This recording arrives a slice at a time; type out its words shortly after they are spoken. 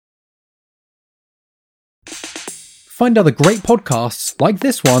Find other great podcasts like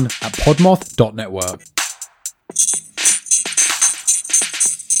this one at podmoth.network.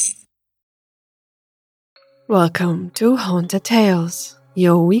 Welcome to Haunted Tales,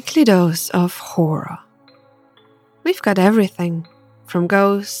 your weekly dose of horror. We've got everything, from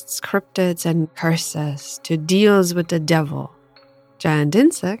ghosts, cryptids, and curses to deals with the devil, giant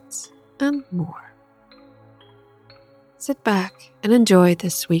insects, and more. Sit back and enjoy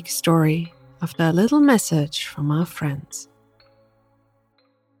this week's story after a little message from our friends.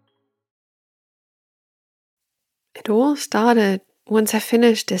 It all started once I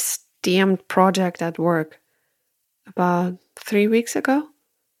finished this damned project at work. About 3 weeks ago,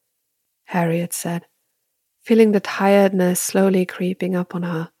 Harriet said, feeling the tiredness slowly creeping up on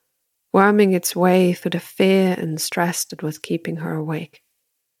her, worming its way through the fear and stress that was keeping her awake.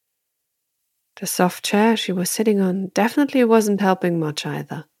 The soft chair she was sitting on definitely wasn't helping much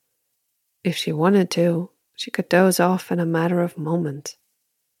either. If she wanted to, she could doze off in a matter of moments.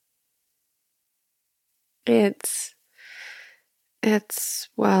 It's a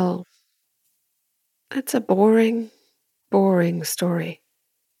boring story.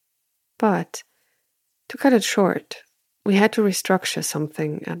 But to cut it short, we had to restructure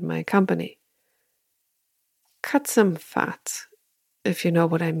something at my company. Cut some fat, if you know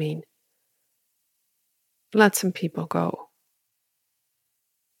what I mean. Let some people go.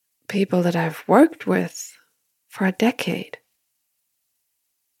 People that I've worked with for a decade.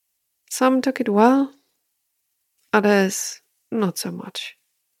 Some took it well, others not so much.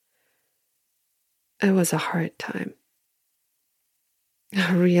 It was a hard time.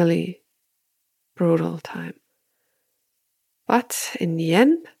 A really brutal time. But in the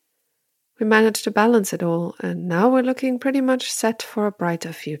end, we managed to balance it all, and now we're looking pretty much set for a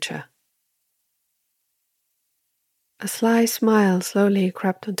brighter future. A sly smile slowly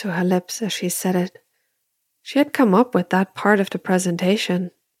crept onto her lips as she said it. She had come up with that part of the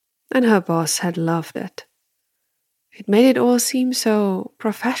presentation, and her boss had loved it. It made it all seem so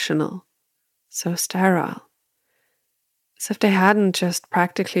professional, so sterile. As if they hadn't just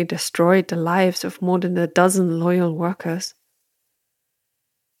practically destroyed the lives of more than a dozen loyal workers.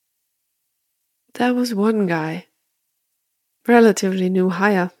 There was one guy, relatively new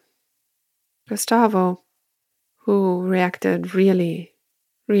hire, Gustavo, who reacted really,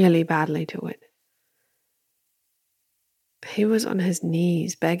 really badly to it. He was on his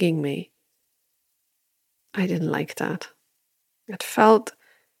knees begging me. I didn't like that. It felt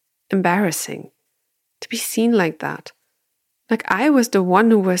embarrassing to be seen like that. Like I was the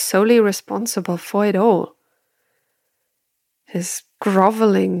one who was solely responsible for it all. His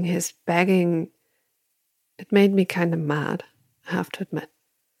groveling, his begging, it made me kind of mad, I have to admit.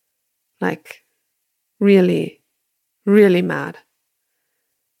 Like, really, really mad.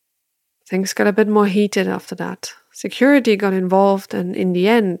 Things got a bit more heated after that. Security got involved, and in the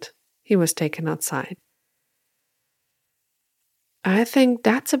end, he was taken outside. I think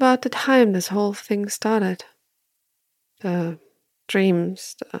that's about the time this whole thing started. The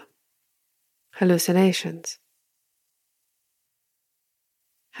dreams, the hallucinations.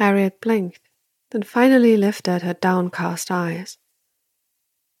 Harriet blinked, then finally lifted her downcast eyes.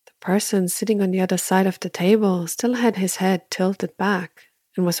 The person sitting on the other side of the table still had his head tilted back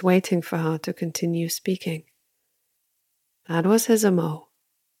and was waiting for her to continue speaking. That was his MO.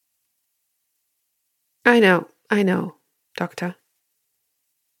 I know, Doctor.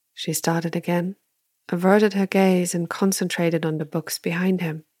 She started again, averted her gaze and concentrated on the books behind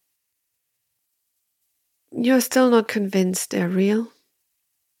him. You're still not convinced they're real?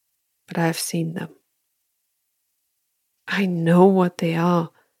 But I've seen them. I know what they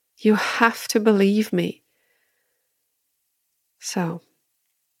are. You have to believe me. So,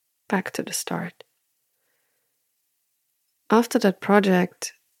 back to the start. After that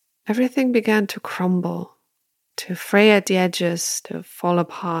project, everything began to crumble, to fray at the edges, to fall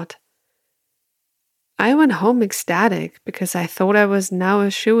apart. I went home ecstatic because I thought I was now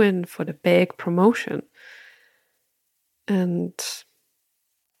a shoo-in for the big promotion. And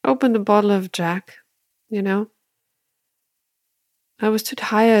opened a bottle of Jack, you know. I was too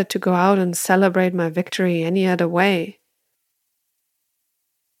tired to go out and celebrate my victory any other way.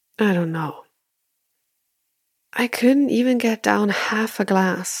 I don't know. I couldn't even get down half a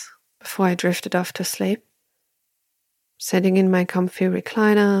glass before I drifted off to sleep. Sitting in my comfy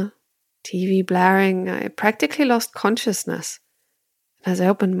recliner, TV blaring, I practically lost consciousness. And as I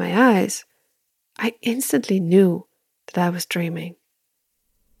opened my eyes, I instantly knew that I was dreaming.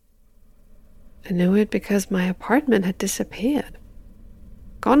 I knew it because my apartment had disappeared.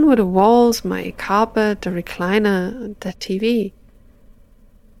 Gone were the walls, my carpet, the recliner, the TV.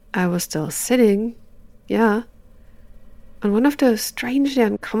 I was still sitting, yeah, on one of those strangely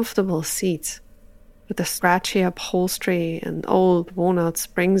uncomfortable seats with the scratchy upholstery and old worn-out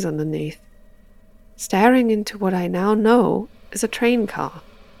springs underneath, staring into what I now know is a train car.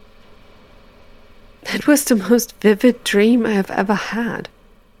 It was the most vivid dream I have ever had.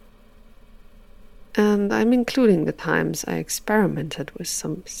 And I'm including the times I experimented with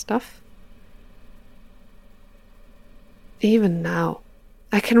some stuff. Even now,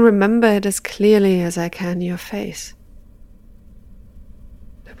 I can remember it as clearly as I can your face.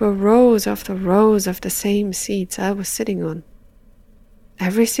 There were rows after rows of the same seats I was sitting on.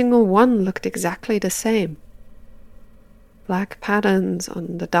 Every single one looked exactly the same. Black patterns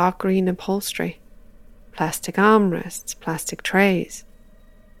on the dark green upholstery, plastic armrests, plastic trays,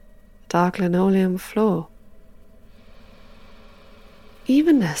 dark linoleum floor.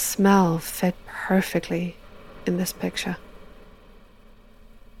 Even the smell fit perfectly in this picture.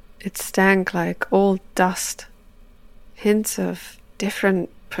 It stank like old dust, hints of different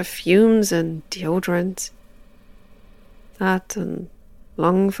perfumes and deodorants. That and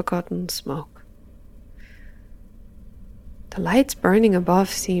long-forgotten smoke. The lights burning above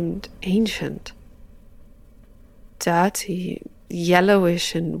seemed ancient, dirty,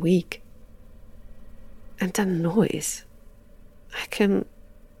 yellowish and weak. And the noise, I can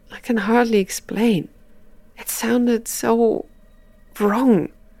hardly explain. It sounded so wrong.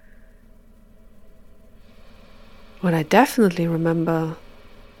 What I definitely remember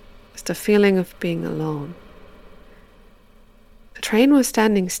is the feeling of being alone. The train was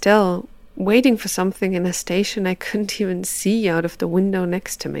standing still, waiting for something in a station I couldn't even see out of the window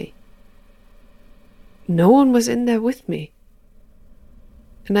next to me. No one was in there with me.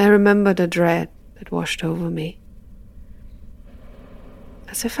 And I remember the dread that washed over me.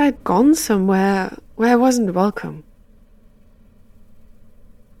 As if I'd gone somewhere where I wasn't welcome.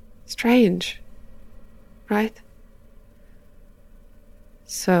 Strange, right?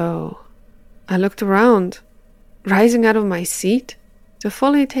 So I looked around, rising out of my seat to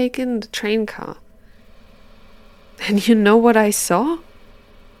fully take in the train car. And you know what I saw?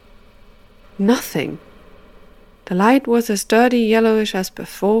 Nothing. The light was as dirty yellowish as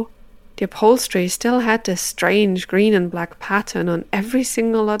before. The upholstery still had this strange green and black pattern on every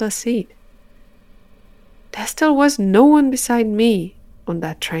single other seat. There still was no one beside me on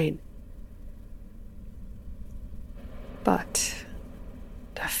that train. But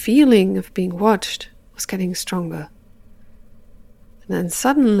the feeling of being watched was getting stronger. And then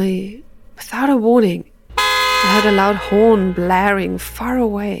suddenly, without a warning, I heard a loud horn blaring far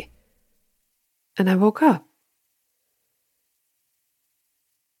away. And I woke up.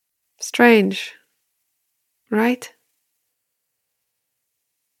 Strange, right?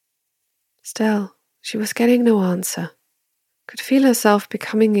 Still, she was getting no answer. Could feel herself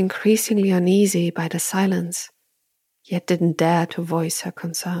becoming increasingly uneasy by the silence, yet didn't dare to voice her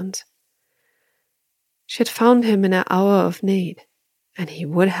concerns. She had found him in her hour of need, and he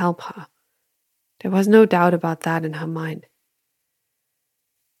would help her. There was no doubt about that in her mind.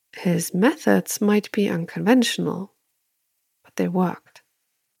 His methods might be unconventional, but they worked.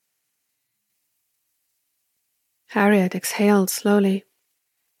 Harriet exhaled slowly,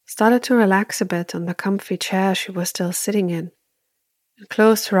 started to relax a bit on the comfy chair she was still sitting in, and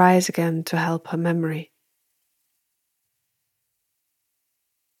closed her eyes again to help her memory.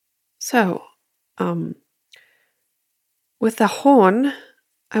 So, with the horn,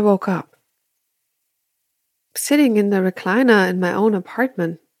 I woke up. Sitting in the recliner in my own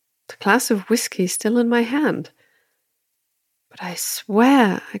apartment, the glass of whiskey still in my hand. But I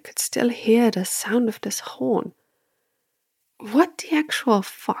swear I could still hear the sound of this horn. What the actual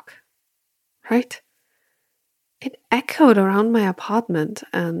fuck, right? It echoed around my apartment,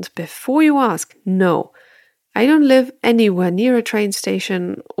 and before you ask, no, I don't live anywhere near a train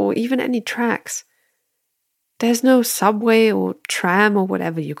station or even any tracks. There's no subway or tram or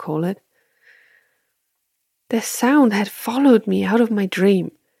whatever you call it. The sound had followed me out of my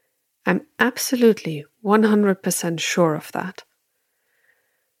dream. I'm absolutely 100% sure of that.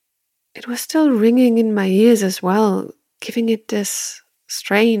 It was still ringing in my ears as well, giving it this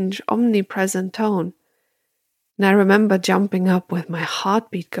strange, omnipresent tone. And I remember jumping up with my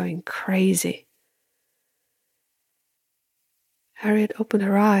heartbeat going crazy. Harriet opened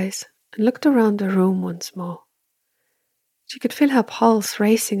her eyes and looked around the room once more. She could feel her pulse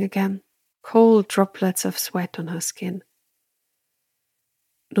racing again, cold droplets of sweat on her skin.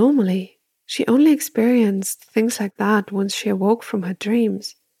 Normally, she only experienced things like that once she awoke from her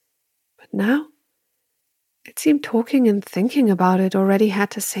dreams. But now, it seemed talking and thinking about it already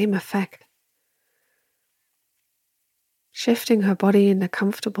had the same effect. Shifting her body in the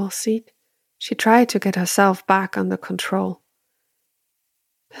comfortable seat, She tried to get herself back under control.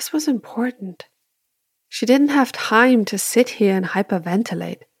 This was important. She didn't have time to sit here and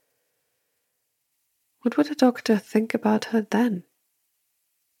hyperventilate. What would the doctor think about her then?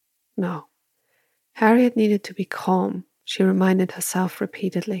 No. Harriet needed to be calm, she reminded herself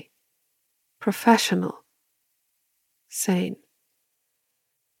repeatedly. Professional. Sane.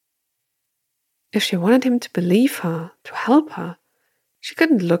 If she wanted him to believe her, to help her, she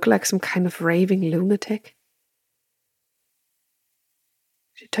couldn't look like some kind of raving lunatic.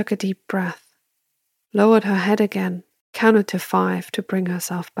 She took a deep breath, lowered her head again, counted to 5 to bring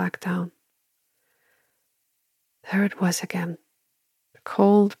herself back down. There it was again, the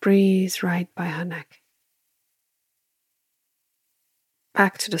cold breeze right by her neck.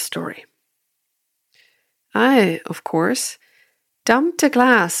 Back to the story. I, of course, dumped a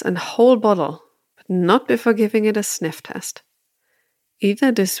glass and whole bottle, but not before giving it a sniff test.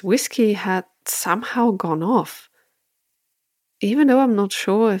 Either this whiskey had somehow gone off, even though I'm not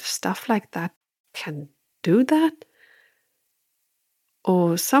sure if stuff like that can do that,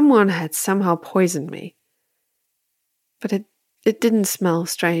 or someone had somehow poisoned me. But it didn't smell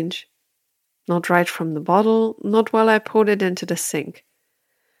strange. Not right from the bottle, not while I poured it into the sink.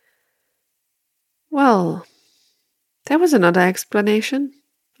 Well, there was another explanation,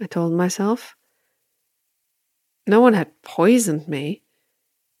 I told myself. No one had poisoned me,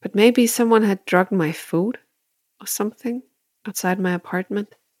 but maybe someone had drugged my food or something outside my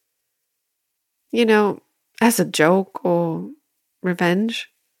apartment. You know, as a joke or revenge.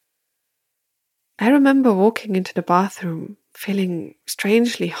 I remember walking into the bathroom, feeling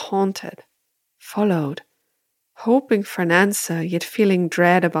strangely haunted, followed, hoping for an answer, yet feeling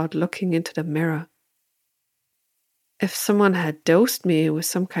dread about looking into the mirror. If someone had dosed me with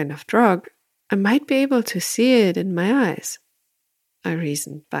some kind of drug, I might be able to see it in my eyes, I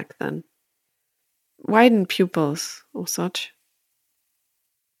reasoned back then. Widened pupils or such.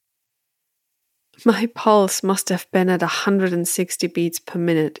 My pulse must have been at 160 beats per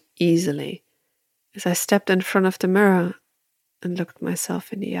minute easily as I stepped in front of the mirror and looked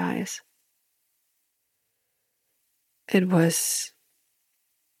myself in the eyes. It was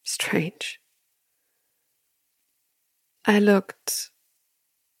strange. I looked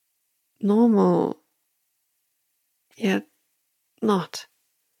normal, yet not.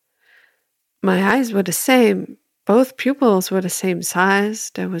 My eyes were the same. Both pupils were the same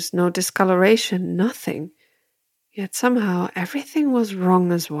size. There was no discoloration, nothing. Yet somehow everything was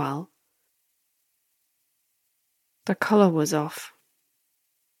wrong as well. The color was off.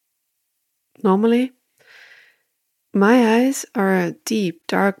 Normally, my eyes are a deep,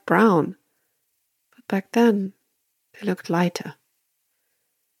 dark brown, but back then they looked lighter.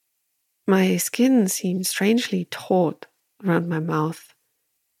 My skin seemed strangely taut around my mouth.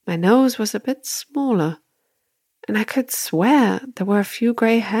 My nose was a bit smaller, and I could swear there were a few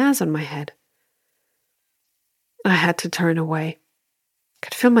grey hairs on my head. I had to turn away. I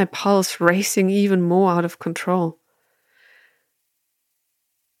could feel my pulse racing even more out of control.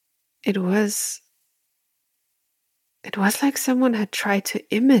 It was like someone had tried to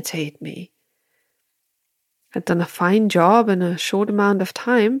imitate me. Had done a fine job in a short amount of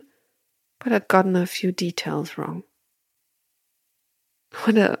time, but had gotten a few details wrong.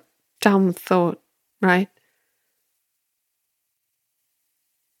 What a dumb thought, right?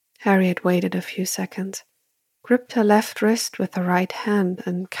 Harriet waited a few seconds, gripped her left wrist with her right hand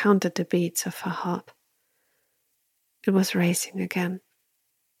and counted the beats of her heart. It was racing again.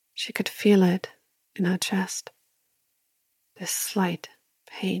 She could feel it in her chest. This slight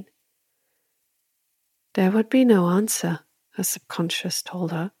pain. There would be no answer, her subconscious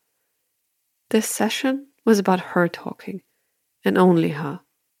told her. This session was about her talking, and only her.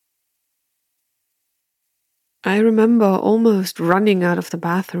 I remember almost running out of the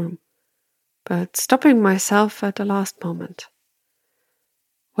bathroom, but stopping myself at the last moment.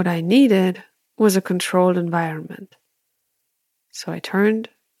 What I needed was a controlled environment. So I turned,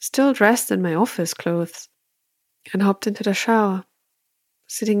 still dressed in my office clothes, and hopped into the shower,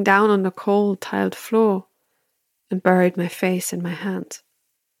 sitting down on the cold tiled floor, and buried my face in my hands.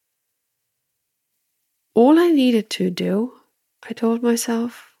 All I needed to do, I told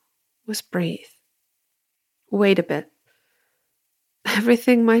myself, was breathe. Wait a bit.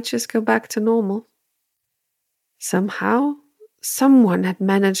 Everything might just go back to normal. Somehow, someone had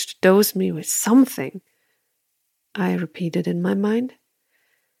managed to dose me with something, I repeated in my mind.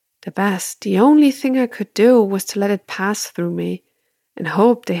 The only thing I could do was to let it pass through me and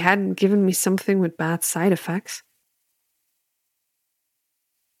hope they hadn't given me something with bad side effects.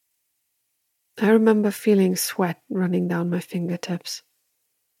 I remember feeling sweat running down my fingertips.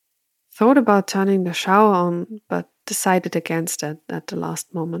 Thought about turning the shower on, but decided against it at the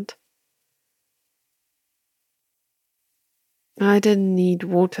last moment. I didn't need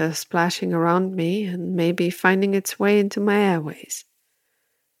water splashing around me and maybe finding its way into my airways.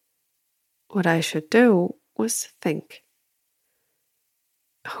 What I should do was think.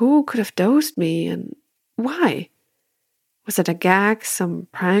 Who could have dosed me and why? Was it a gag, some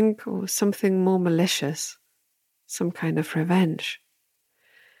prank, or something more malicious? Some kind of revenge?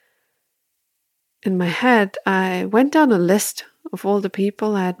 In my head, I went down a list of all the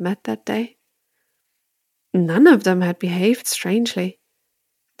people I had met that day. None of them had behaved strangely.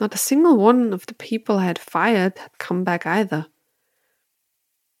 Not a single one of the people I had fired had come back either.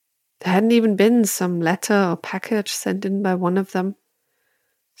 There hadn't even been some letter or package sent in by one of them.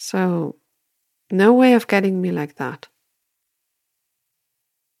 So, no way of getting me like that.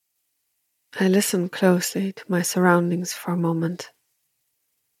 I listened closely to my surroundings for a moment.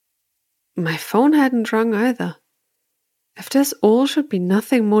 My phone hadn't rung either. If this all should be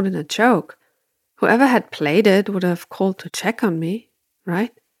nothing more than a joke, whoever had played it would have called to check on me,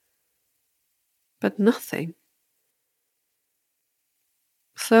 right? But nothing.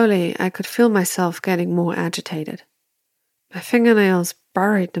 Slowly, I could feel myself getting more agitated. My fingernails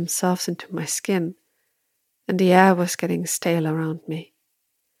buried themselves into my skin, and the air was getting stale around me.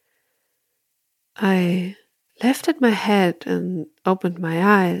 I lifted my head and opened my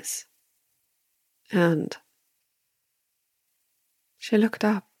eyes, and she looked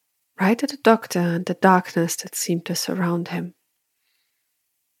up, right at the doctor and the darkness that seemed to surround him.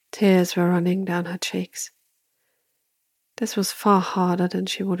 Tears were running down her cheeks. This was far harder than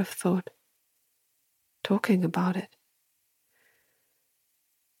she would have thought. Talking about it.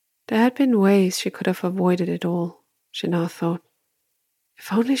 There had been ways she could have avoided it all, she now thought.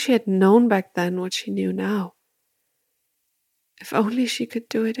 If only she had known back then what she knew now. If only she could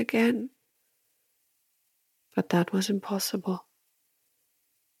do it again. But that was impossible.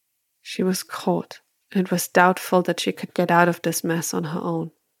 She was caught, and it was doubtful that she could get out of this mess on her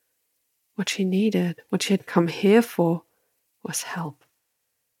own. What she needed, what she had come here for, was help.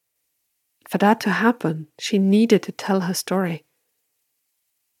 For that to happen, she needed to tell her story.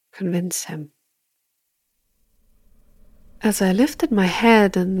 Convince him. As I lifted my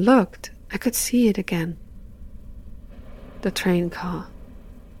head and looked, I could see it again. The train car.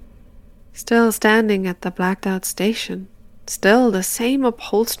 Still standing at the blacked out station. Still the same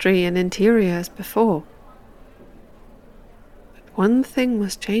upholstery and interior as before. But one thing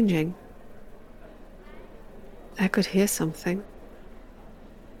was changing. I could hear something.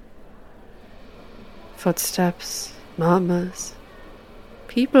 Footsteps, murmurs.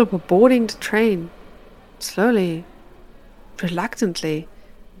 People were boarding the train, slowly, reluctantly,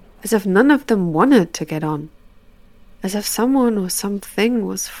 as if none of them wanted to get on, as if someone or something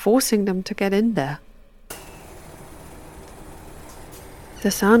was forcing them to get in there.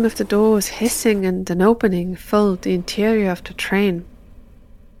 The sound of the doors hissing and an opening filled the interior of the train.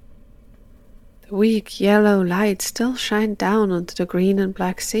 The weak yellow light still shined down onto the green and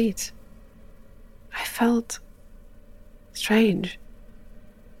black seats. I felt strange,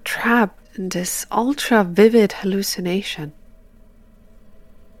 trapped in this ultra-vivid hallucination.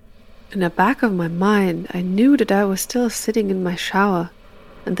 In the back of my mind, I knew that I was still sitting in my shower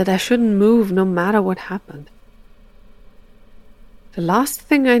and that I shouldn't move no matter what happened. The last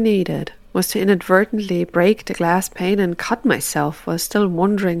thing I needed was to inadvertently break the glass pane and cut myself while still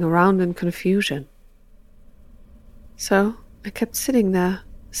wandering around in confusion. So I kept sitting there,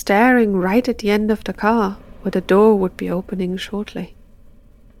 staring right at the end of the car where the door would be opening shortly.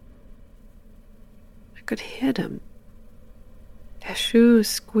 I could hear them. Their shoes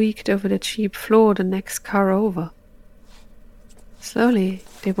squeaked over the cheap floor the next car over. Slowly,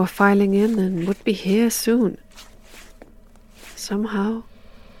 they were filing in and would be here soon. Somehow,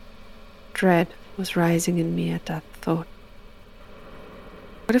 dread was rising in me at that thought.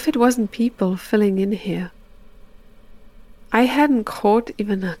 What if it wasn't people filling in here? I hadn't caught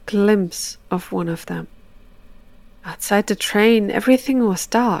even a glimpse of one of them. Outside the train, everything was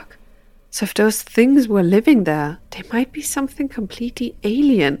dark. So if those things were living there, they might be something completely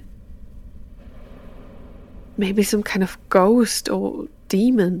alien. Maybe some kind of ghost or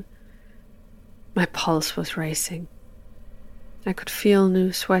demon. My pulse was racing. I could feel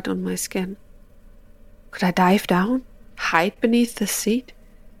new sweat on my skin. Could I dive down, hide beneath the seat,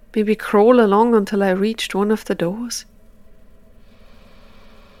 maybe crawl along until I reached one of the doors?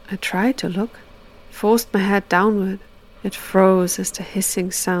 I tried to look, forced my head downward. It froze as the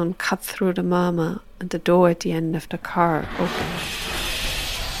hissing sound cut through the murmur and the door at the end of the car opened.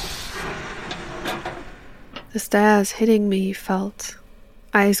 The stairs hitting me felt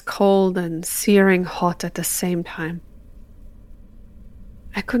ice cold and searing hot at the same time.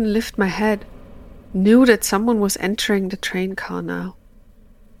 I couldn't lift my head, knew that someone was entering the train car now.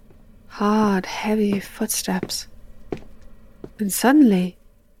 Hard, heavy footsteps. And suddenly,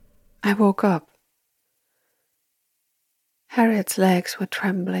 I woke up. Harriet's legs were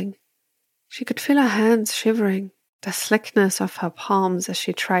trembling. She could feel her hands shivering, the slickness of her palms as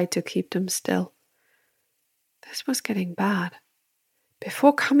she tried to keep them still. This was getting bad.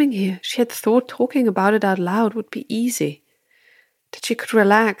 Before coming here, she had thought talking about it out loud would be easy, that she could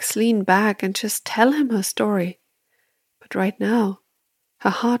relax, lean back, and just tell him her story. But right now, her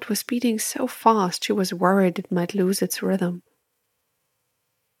heart was beating so fast she was worried it might lose its rhythm.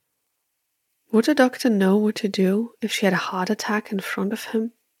 Would the doctor know what to do if she had a heart attack in front of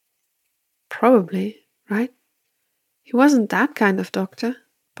him? Probably, right? He wasn't that kind of doctor,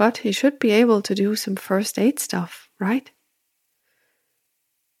 but he should be able to do some first aid stuff, right?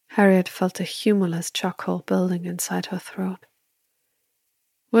 Harriet felt a humorless chuckle building inside her throat.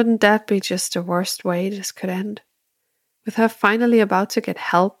 Wouldn't that be just the worst way this could end? With her finally about to get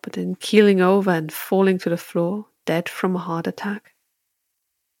help, but then keeling over and falling to the floor, dead from a heart attack?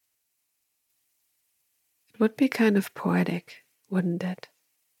 It would be kind of poetic, wouldn't it?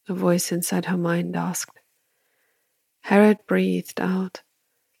 A voice inside her mind asked. Harriet breathed out,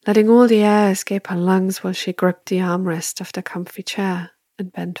 letting all the air escape her lungs while she gripped the armrest of the comfy chair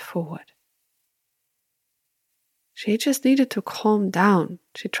and bent forward. She just needed to calm down,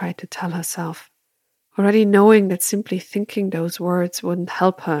 she tried to tell herself, already knowing that simply thinking those words wouldn't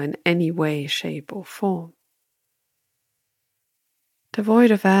help her in any way, shape, or form.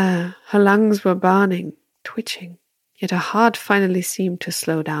 Devoid of air, her lungs were burning, twitching, yet her heart finally seemed to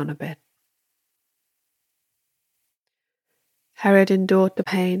slow down a bit. Harriet endured the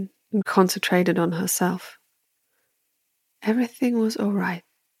pain and concentrated on herself. Everything was all right,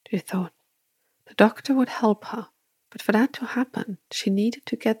 she thought. The doctor would help her, but for that to happen, she needed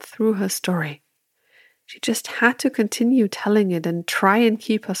to get through her story. She just had to continue telling it and try and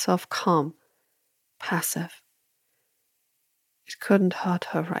keep herself calm, passive. It couldn't hurt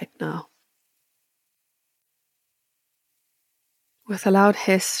her right now. With a loud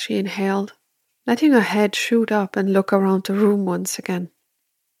hiss, she inhaled, letting her head shoot up and look around the room once again.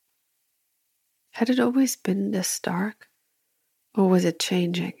 Had it always been this dark, or was it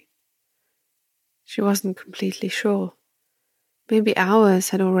changing? She wasn't completely sure. Maybe hours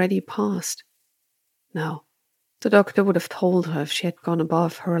had already passed. No, the doctor would have told her if she had gone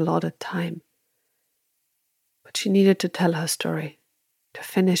above her allotted time. But she needed to tell her story, to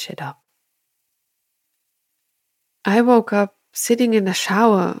finish it up. I woke up sitting in the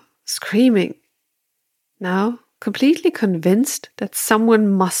shower, screaming. Now, completely convinced that someone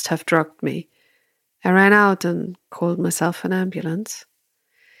must have drugged me, I ran out and called myself an ambulance.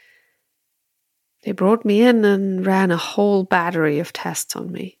 They brought me in and ran a whole battery of tests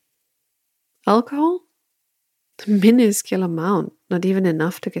on me. Alcohol? A minuscule amount, not even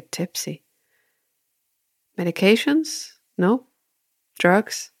enough to get tipsy. Medications? Nope.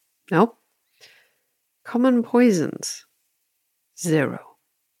 Drugs? Nope. Common poisons? 0.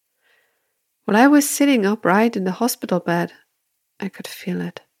 While I was sitting upright in the hospital bed, I could feel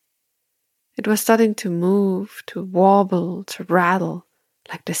it. It was starting to move, to wobble, to rattle,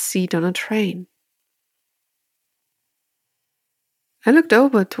 like the seat on a train. I looked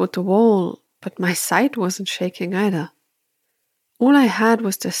over toward the wall, but my sight wasn't shaking either. All I had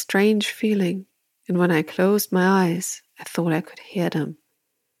was the strange feeling, and when I closed my eyes, I thought I could hear them.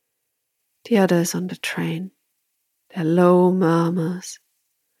 The others on the train, their low murmurs.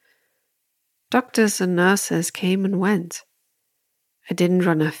 Doctors and nurses came and went. I didn't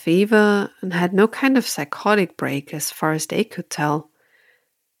run a fever and had no kind of psychotic break as far as they could tell.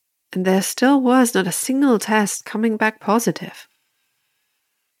 And there still was not a single test coming back positive.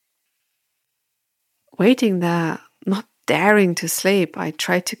 Waiting there, not daring to sleep, I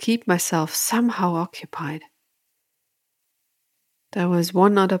tried to keep myself somehow occupied. There was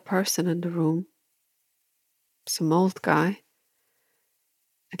one other person in the room. Some old guy,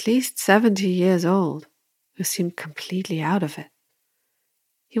 at least 70 years old, who seemed completely out of it.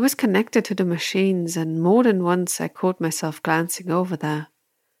 He was connected to the machines, and more than once I caught myself glancing over there,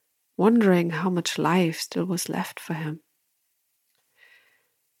 wondering how much life still was left for him.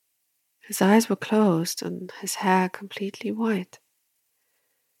 His eyes were closed and his hair completely white.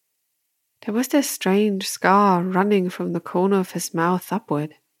 There was this strange scar running from the corner of his mouth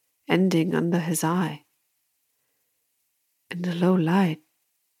upward, ending under his eye. In the low light,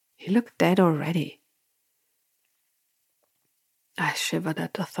 he looked dead already. I shivered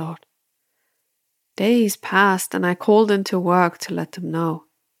at the thought. Days passed and I called into work to let them know.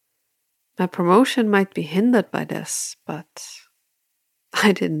 My promotion might be hindered by this, but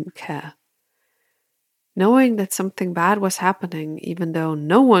I didn't care. Knowing that something bad was happening, even though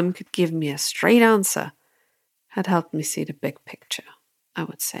no one could give me a straight answer, had helped me see the big picture, I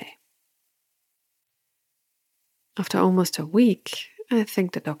would say. After almost a week, I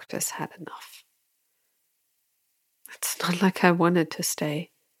think the doctors had enough. It's not like I wanted to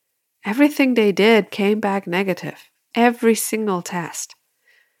stay. Everything they did came back negative, every single test.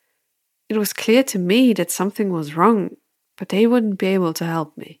 It was clear to me that something was wrong, but they wouldn't be able to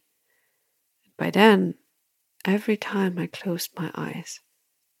help me. By then, every time I closed my eyes,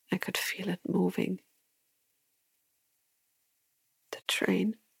 I could feel it moving. The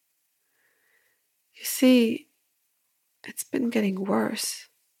train. You see, it's been getting worse.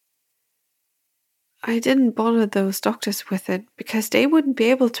 I didn't bother those doctors with it because they wouldn't be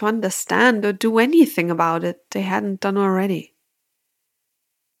able to understand or do anything about it they hadn't done already.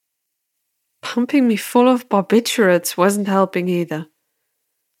 Pumping me full of barbiturates wasn't helping either.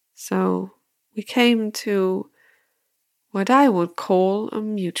 So we came to what I would call a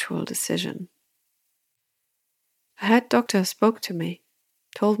mutual decision. The head doctor spoke to me,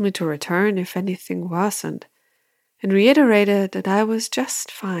 told me to return if anything worsened, and reiterated that I was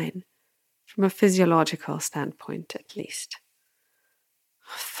just fine, from a physiological standpoint at least.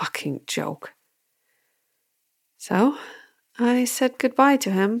 A fucking joke. So I said goodbye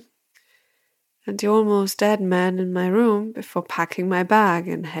to him and the almost dead man in my room before packing my bag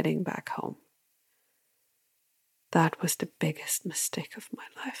and heading back home. That was the biggest mistake of my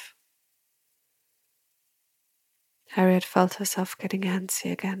life. Harriet felt herself getting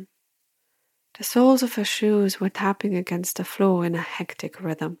antsy again. The soles of her shoes were tapping against the floor in a hectic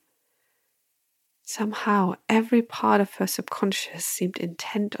rhythm. Somehow, every part of her subconscious seemed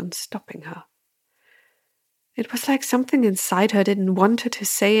intent on stopping her. It was like something inside her didn't want her to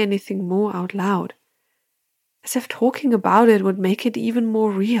say anything more out loud, as if talking about it would make it even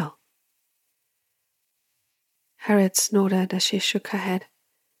more real. Harriet snorted as she shook her head,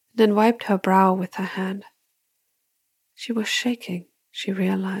 then wiped her brow with her hand. She was shaking, she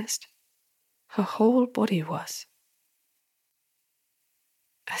realized. Her whole body was.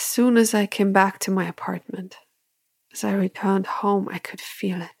 As soon as I came back to my apartment, as I returned home, I could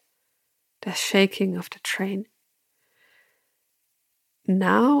feel it, the shaking of the train.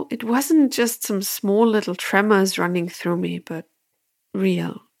 Now, it wasn't just some small little tremors running through me, but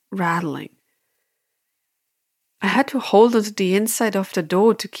real rattling. I had to hold onto the inside of the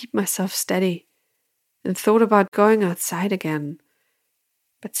door to keep myself steady, and thought about going outside again,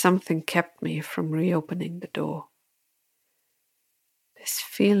 but something kept me from reopening the door. This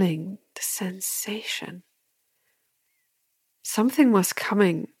feeling, the sensation. Something was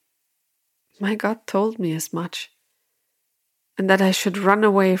coming. My gut told me as much, and that I should run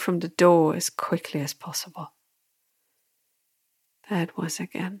away from the door as quickly as possible. There it was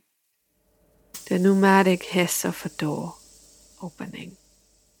again. The pneumatic hiss of a door opening.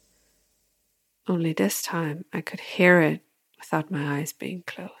 Only this time I could hear it without my eyes being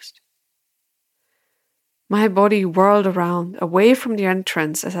closed. My body whirled around, away from the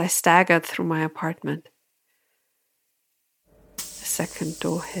entrance as I staggered through my apartment. The second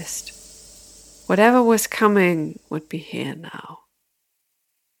door hissed. Whatever was coming would be here now.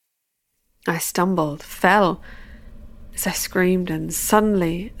 I stumbled, fell, as I screamed, and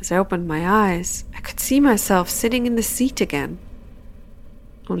suddenly, as I opened my eyes, I could see myself sitting in the seat again.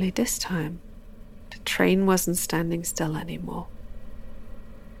 Only this time, the train wasn't standing still anymore.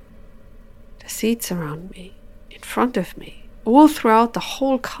 The seats around me, in front of me, all throughout the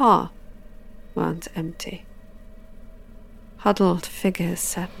whole car, weren't empty. Huddled figures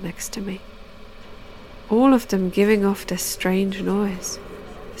sat next to me, all of them giving off this strange noise,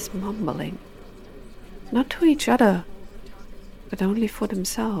 this mumbling, not to each other, but only for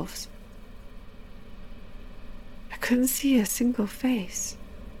themselves. I couldn't see a single face,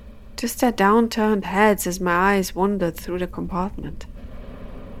 just their downturned heads as my eyes wandered through the compartment.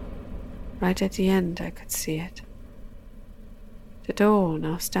 Right at the end I could see it. The door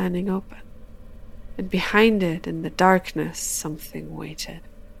now standing open, and behind it in the darkness something waited.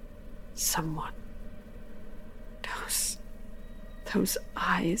 Someone. Those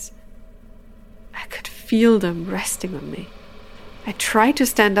eyes. I could feel them resting on me. I tried to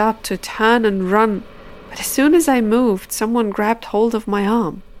stand up, to turn and run, but as soon as I moved, someone grabbed hold of my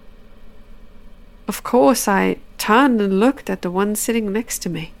arm. Of course, I turned and looked at the one sitting next to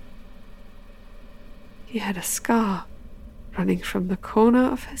me. He had a scar running from the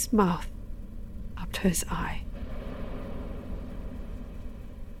corner of his mouth up to his eye.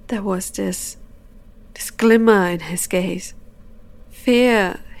 There was this this glimmer in his gaze.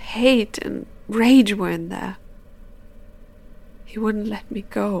 Fear, hate, and rage were in there. He wouldn't let me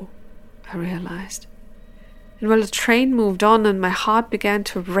go, I realized. And while the train moved on and my heart began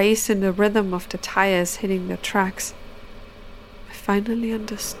to race in the rhythm of the tires hitting the tracks, I finally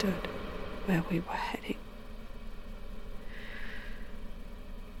understood where we were heading.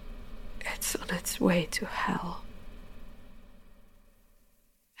 It's on its way to hell.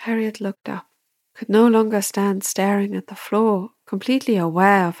 Harriet looked up, could no longer stand staring at the floor, completely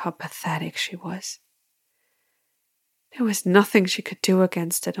aware of how pathetic she was. There was nothing she could do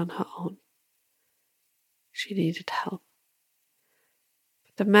against it on her own. She needed help.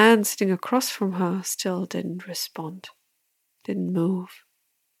 But the man sitting across from her still didn't respond, didn't move.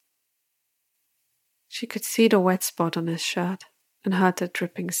 She could see the wet spot on his shirt and heard the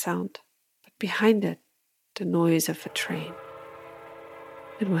dripping sound, but behind it, the noise of a train.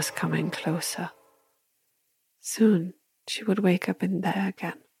 It was coming closer. Soon she would wake up in there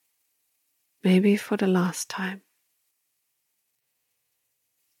again, maybe for the last time.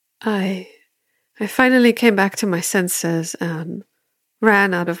 I finally came back to my senses and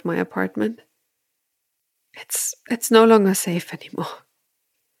ran out of my apartment. It's no longer safe anymore.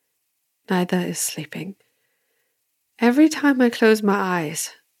 Neither is sleeping. Every time I close my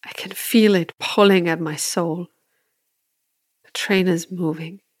eyes, I can feel it pulling at my soul. The train is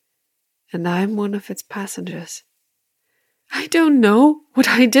moving, and I'm one of its passengers. I don't know what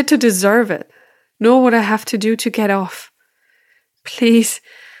I did to deserve it, nor what I have to do to get off. Please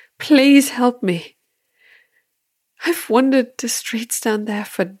help me. I've wandered the streets down there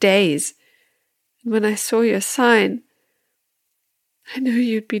for days, and when I saw your sign, I knew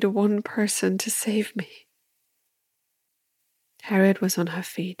you'd be the one person to save me. Harriet was on her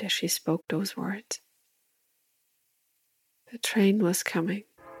feet as she spoke those words. The train was coming.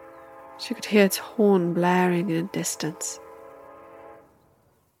 She could hear its horn blaring in the distance.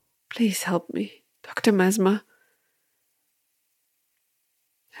 Please help me, Dr. Mesmer.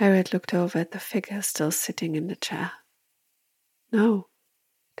 Harriet looked over at the figure still sitting in the chair. No,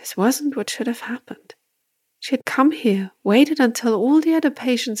 this wasn't what should have happened. She had come here, waited until all the other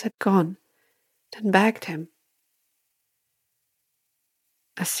patients had gone, then begged him.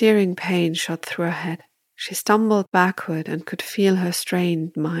 A searing pain shot through her head. She stumbled backward and could feel her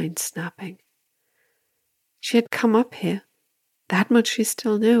strained mind snapping. She had come up here. That much she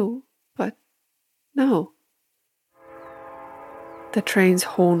still knew, but no. The train's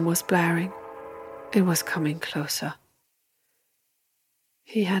horn was blaring. It was coming closer.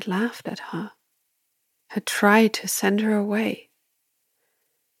 He had laughed at her, had tried to send her away.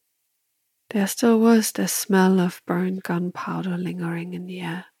 There still was the smell of burned gunpowder lingering in the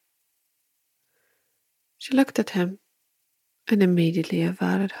air. She looked at him and immediately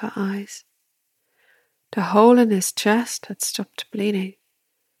averted her eyes. The hole in his chest had stopped bleeding,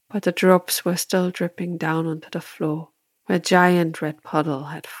 but the drops were still dripping down onto the floor, where a giant red puddle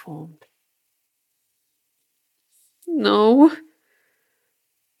had formed. No,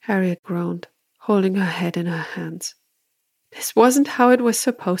 Harriet groaned, holding her head in her hands. This wasn't how it was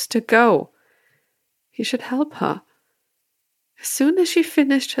supposed to go. He should help her. As soon as she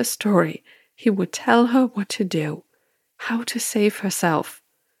finished her story, he would tell her what to do, how to save herself.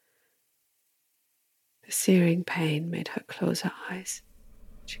 The searing pain made her close her eyes.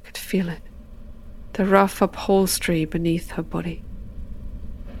 She could feel it, the rough upholstery beneath her body.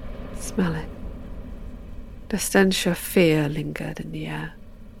 Smell it. The stench of fear lingered in the air.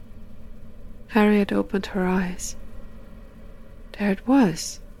 Harriet opened her eyes. There it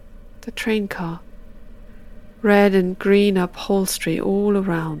was, the train car. Red and green upholstery all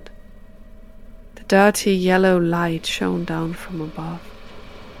around. The dirty yellow light shone down from above.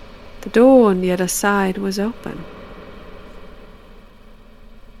 The door on the other side was open.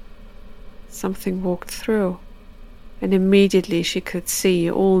 Something walked through, and immediately she could see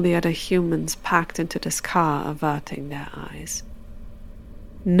all the other humans packed into this car averting their eyes.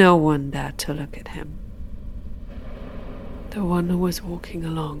 No one dared to look at him. The one who was walking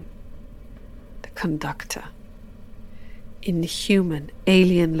along, the conductor. Inhuman,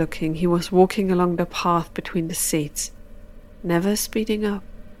 alien-looking, he was walking along the path between the seats, never speeding up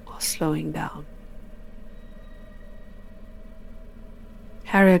or slowing down.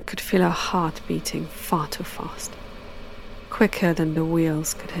 Harriet could feel her heart beating far too fast, quicker than the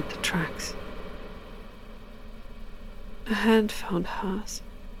wheels could hit the tracks. A hand found hers.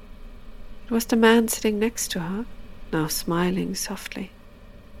 It was the man sitting next to her, now smiling softly.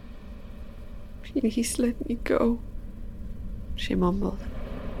 Please let me go, she mumbled.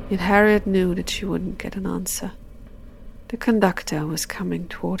 Yet Harriet knew that she wouldn't get an answer. The conductor was coming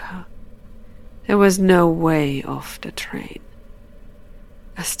toward her. There was no way off the train.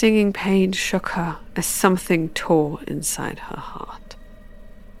 A stinging pain shook her as something tore inside her heart.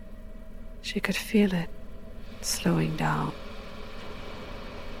 She could feel it slowing down.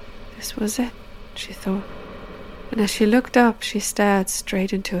 This was it, she thought, and as she looked up, she stared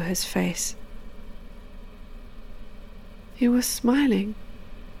straight into his face. He was smiling,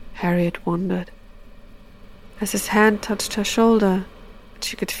 Harriet wondered. As his hand touched her shoulder,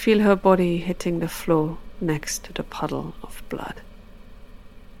 she could feel her body hitting the floor next to the puddle of blood.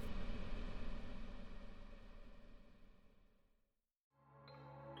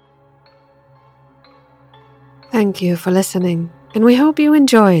 Thank you for listening, and we hope you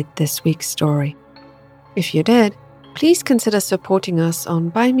enjoyed this week's story. If you did, please consider supporting us on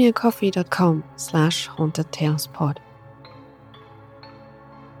buymeacoffee.com/hauntedtalespod.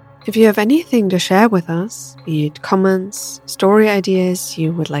 If you have anything to share with us, be it comments, story ideas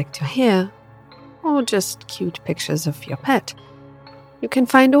you would like to hear, or just cute pictures of your pet, you can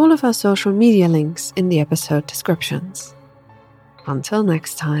find all of our social media links in the episode descriptions. Until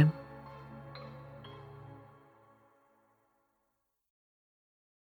next time.